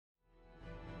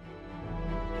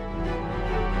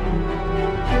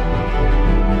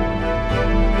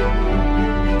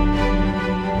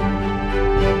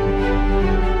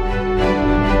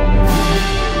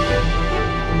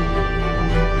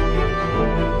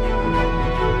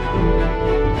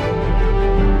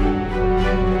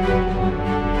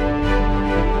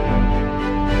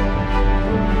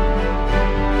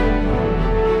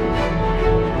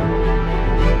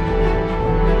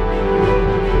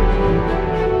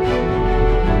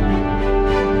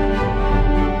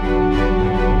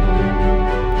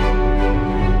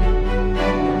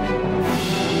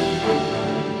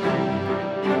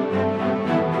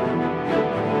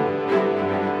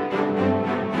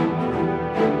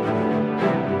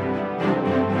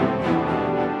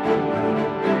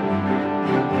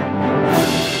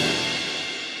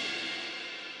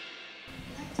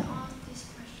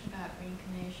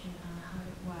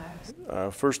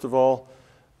First of all,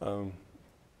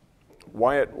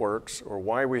 why it works, or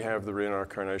why we have the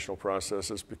reincarnational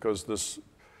process, is because this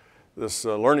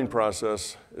learning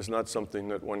process is not something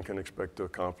that one can expect to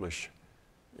accomplish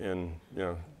in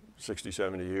 60,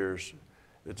 70 years.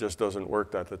 It just doesn't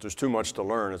work that. There's too much to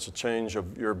learn. It's a change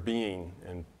of your being,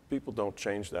 and people don't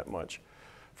change that much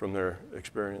from their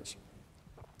experience.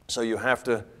 So you're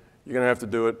going to have to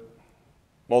do it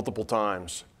multiple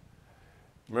times.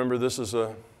 Remember, this is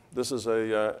an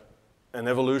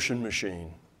evolution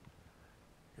machine.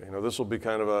 This will be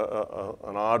kind of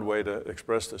an odd way to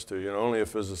express this to you. Only a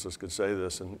physicist could say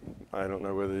this, and I don't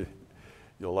know whether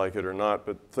you'll like it or not.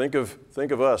 But think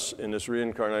of us in this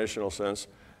reincarnational sense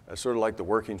as sort of like the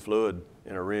working fluid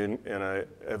in a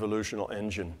evolutional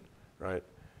engine, right?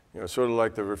 Sort of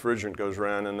like the refrigerant goes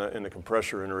around in the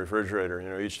compressor in a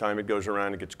refrigerator. Each time it goes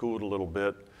around, it gets cooled a little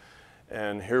bit.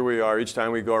 And here we are, each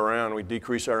time we go around, we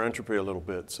decrease our entropy a little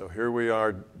bit. So here we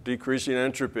are decreasing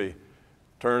entropy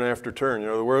turn after turn.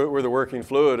 We're the working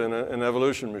fluid in an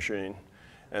evolution machine.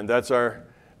 And that's our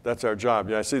job.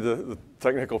 Yeah, I see the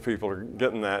technical people are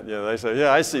getting that. Yeah, they say,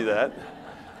 yeah, I see that.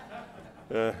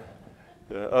 Yeah,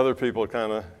 other people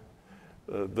kind of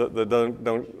that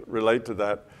don't relate to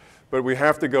that. But we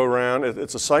have to go around.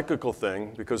 It's a cyclical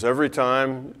thing, because every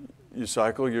time you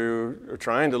cycle, you are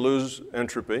trying to lose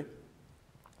entropy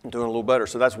and doing a little better.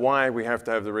 So that's why we have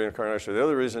to have the reincarnation. The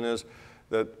other reason is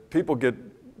that people get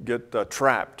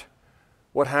trapped.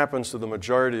 What happens to the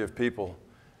majority of people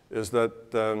is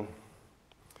that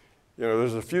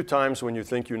there's a few times when you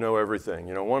think you know everything.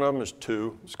 One of them is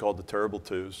 2. It's called the terrible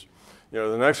 2s.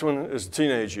 The next one is the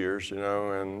teenage years.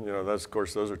 And that's, of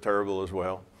course, those are terrible as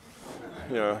well.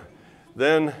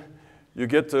 Then you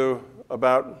get to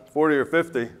about 40 or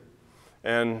 50,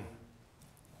 and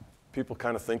people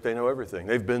kind of think they know everything.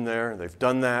 They've been there, they've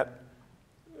done that,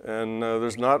 and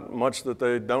there's not much that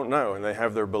they don't know. And they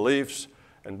have their beliefs,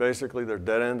 and basically they're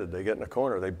dead-ended. They get in a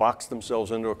corner. They box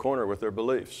themselves into a corner with their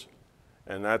beliefs,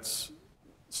 and that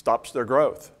stops their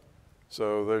growth.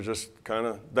 So they're just kind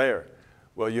of there.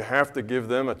 Well, you have to give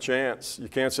them a chance. You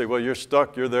can't say, well, you're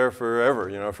stuck, you're there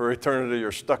forever. For eternity,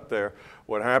 you're stuck there.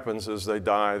 What happens is they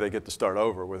die, they get to start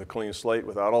over with a clean slate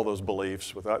without all those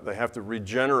beliefs. They have to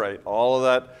regenerate all of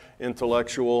that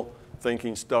intellectual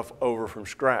thinking stuff over from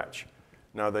scratch.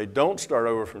 Now, they don't start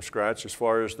over from scratch as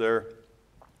far as their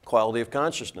quality of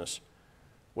consciousness.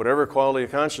 Whatever quality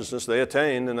of consciousness they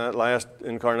attained in that last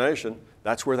incarnation,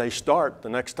 that's where they start the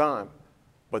next time.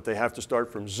 But they have to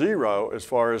start from 0 as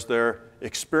far as their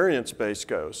experience base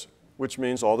goes, which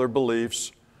means all their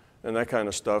beliefs and that kind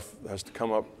of stuff has to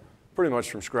come up pretty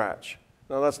much from scratch.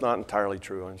 Now, that's not entirely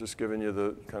true. I'm just giving you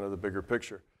the kind of the bigger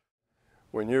picture.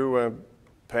 When you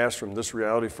pass from this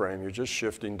reality frame, you're just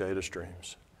shifting data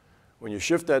streams. When you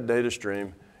shift that data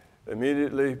stream,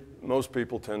 immediately most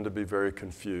people tend to be very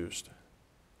confused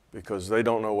because they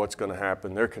don't know what's going to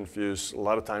happen. They're confused. A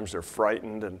lot of times they're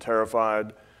frightened and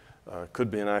terrified.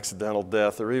 Could be an accidental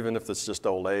death, or even if it's just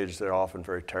old age, they're often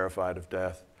very terrified of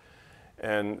death.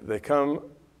 And they kind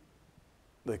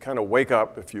of wake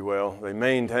up, if you will. They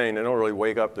maintain, they don't really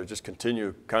wake up, they just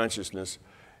continue consciousness,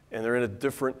 and they're in a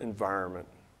different environment.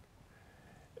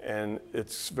 And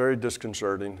it's very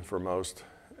disconcerting for most.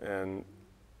 And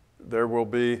there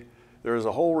is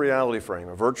a whole reality frame,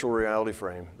 a virtual reality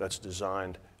frame that's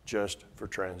designed just for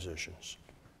transitions.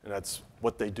 And that's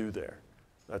what they do there.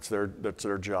 That's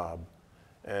their job.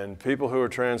 And people who are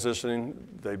transitioning,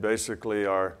 they basically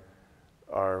are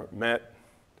met,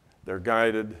 they're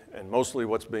guided, and mostly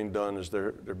what's being done is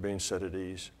they're being set at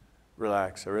ease.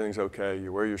 Relax, everything's okay,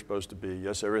 you're where you're supposed to be.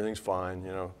 Yes, everything's fine,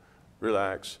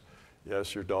 relax.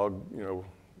 Yes, your dog,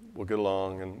 will get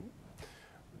along, and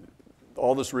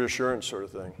all this reassurance sort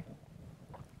of thing.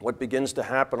 What begins to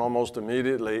happen almost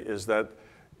immediately is that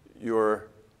your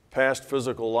past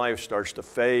physical life starts to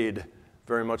fade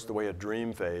very much the way a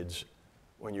dream fades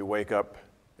when you wake up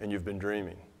and you've been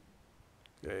dreaming.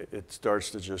 Okay? It starts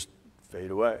to just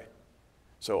fade away.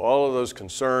 So all of those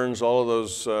concerns, all of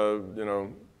those,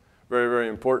 very, very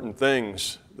important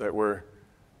things that were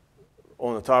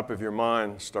on the top of your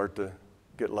mind start to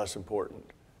get less important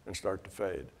and start to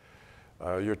fade.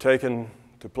 You're taken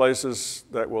to places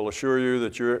that will assure you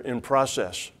that you're in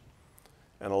process.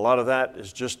 And a lot of that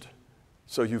is just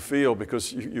so you feel,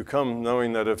 because you come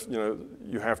knowing that if,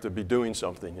 you have to be doing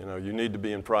something, you need to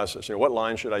be in process. What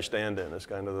line should I stand in? It's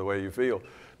kind of the way you feel.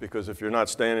 Because if you're not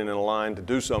standing in a line to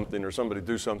do something or somebody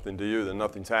do something to you, then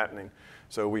nothing's happening.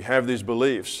 So we have these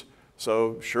beliefs.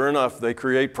 So sure enough, they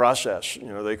create process.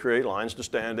 They create lines to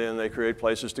stand in, they create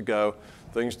places to go,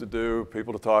 things to do,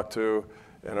 people to talk to,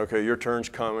 and okay, your turn's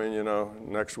coming,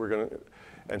 next we're gonna,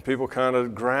 And people kind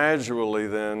of gradually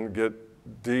then get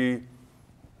they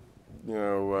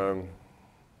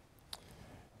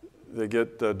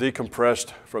get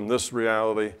decompressed from this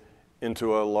reality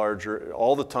into a larger,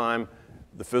 all the time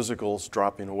the physical's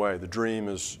dropping away. The dream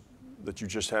is that you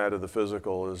just had of the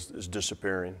physical is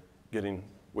disappearing, getting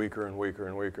weaker and weaker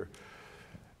and weaker.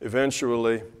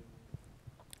 Eventually,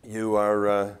 you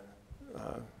are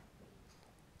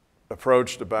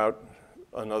approached about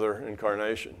another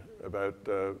incarnation, about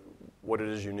what it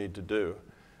is you need to do.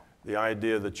 The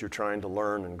idea that you're trying to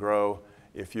learn and grow.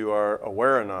 If you are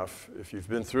aware enough, if you've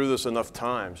been through this enough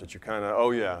times that you kind of,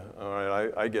 oh yeah, all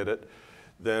right, I get it,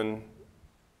 then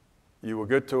you will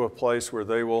get to a place where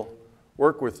they will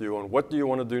work with you on what do you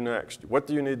want to do next? What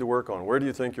do you need to work on? Where do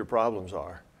you think your problems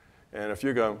are? And if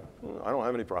you go, I don't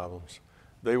have any problems,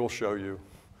 they will show you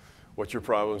what your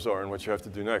problems are and what you have to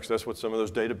do next. That's what some of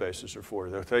those databases are for.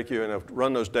 They'll take you and they'll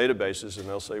run those databases and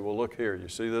they'll say, well, look here, you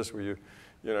see this where you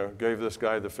gave this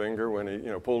guy the finger when he,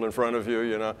 pulled in front of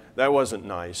you, that wasn't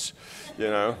nice,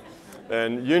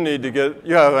 And you need to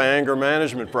you have an anger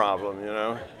management problem,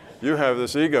 You have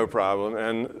this ego problem,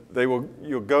 and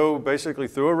you'll go basically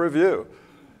through a review.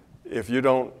 If you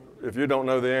don't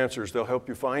know the answers, they'll help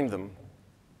you find them.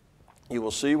 You will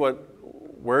see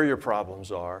where your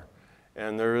problems are,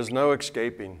 and there is no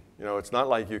escaping. It's not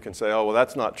like you can say, oh, well,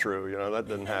 that's not true, that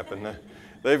didn't happen.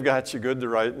 They've got you good to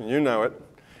right, and you know it.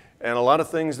 And a lot of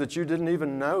things that you didn't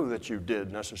even know that you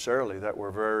did necessarily that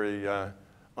were very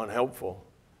unhelpful,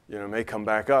 may come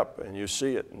back up and you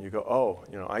see it and you go, oh,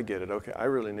 I get it. Okay, I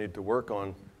really need to work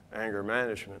on anger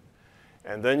management.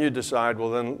 And then you decide,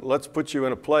 well, then let's put you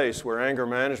in a place where anger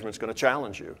management is going to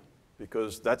challenge you,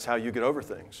 because that's how you get over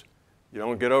things. You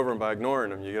don't get over them by ignoring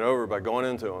them. You get over by going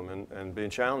into them and being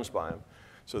challenged by them.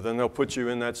 So then they'll put you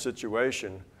in that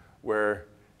situation where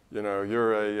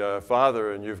you're a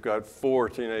father and you've got 4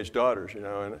 teenage daughters,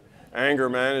 and anger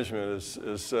management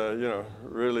is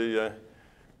really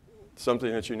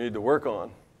something that you need to work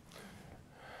on.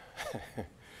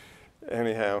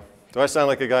 Anyhow, do I sound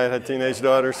like a guy that had teenage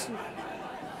daughters?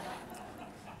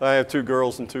 I have 2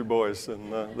 girls and 2 boys,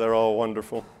 and they're all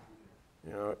wonderful.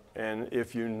 And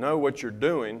if you know what you're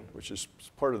doing, which is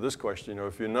part of this question,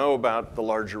 if you know about the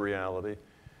larger reality,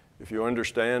 if you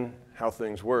understand how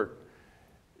things work,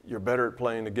 you're better at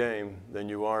playing the game than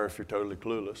you are if you're totally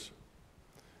clueless.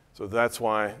 So that's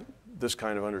why this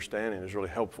kind of understanding is really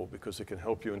helpful, because it can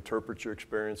help you interpret your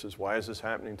experiences. Why is this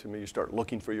happening to me? You start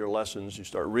looking for your lessons. You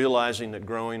start realizing that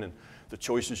growing and the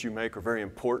choices you make are very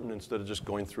important, instead of just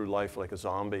going through life like a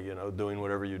zombie, doing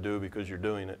whatever you do because you're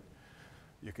doing it.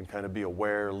 You can kind of be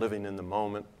aware, living in the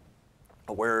moment,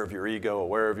 aware of your ego,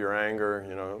 aware of your anger,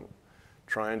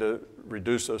 trying to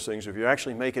reduce those things. If you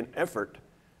actually make an effort,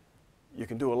 you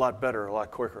can do a lot better, a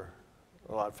lot quicker,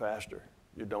 a lot faster.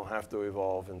 You don't have to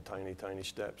evolve in tiny, tiny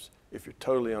steps. If you're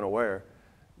totally unaware,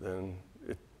 then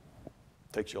it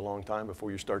takes you a long time before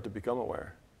you start to become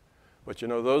aware. But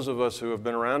those of us who have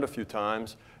been around a few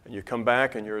times, and you come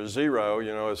back and you're a zero,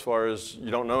 as far as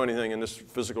you don't know anything in this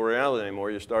physical reality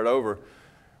anymore, you start over,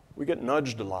 we get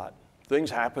nudged a lot.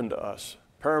 Things happen to us.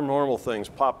 Paranormal things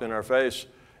pop in our face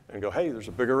and go, hey, there's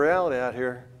a bigger reality out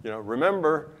here.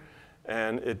 Remember.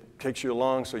 And it takes you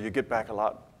along, so you get back a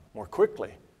lot more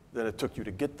quickly than it took you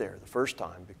to get there the first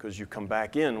time, because you come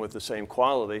back in with the same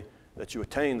quality that you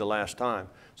attained the last time.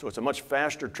 So it's a much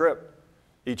faster trip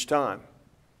each time,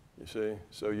 you see.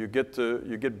 So you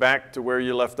get back to where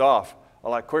you left off a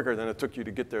lot quicker than it took you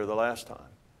to get there the last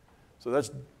time. So that's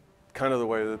kind of the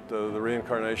way that the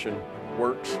reincarnation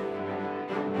works.